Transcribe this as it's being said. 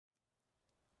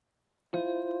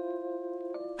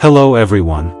Hello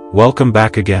everyone, welcome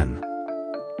back again.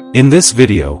 In this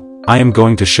video, I am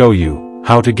going to show you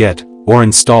how to get or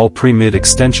install Premid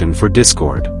extension for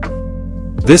Discord.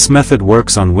 This method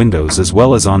works on Windows as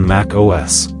well as on Mac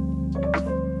OS.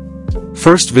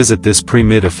 First visit this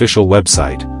Premid official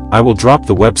website. I will drop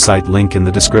the website link in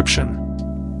the description.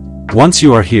 Once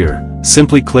you are here,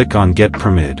 simply click on Get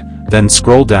Premid, then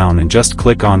scroll down and just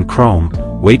click on Chrome,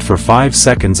 wait for 5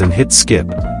 seconds and hit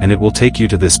skip, and it will take you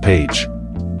to this page.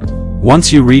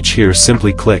 Once you reach here,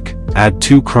 simply click Add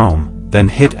to Chrome, then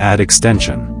hit Add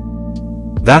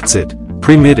Extension. That's it,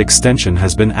 Premid extension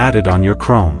has been added on your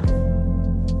Chrome.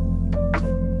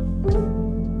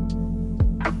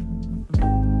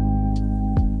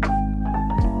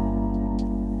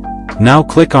 Now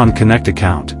click on Connect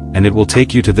Account, and it will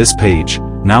take you to this page.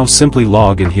 Now simply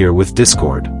log in here with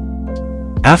Discord.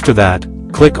 After that,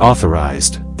 click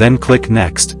Authorized, then click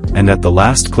Next, and at the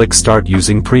last click Start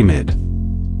using Premid.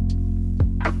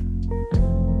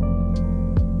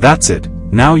 That's it,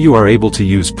 now you are able to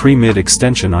use Premid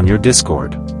extension on your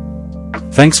Discord.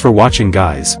 Thanks for watching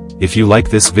guys. If you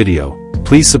like this video,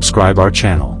 please subscribe our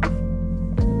channel.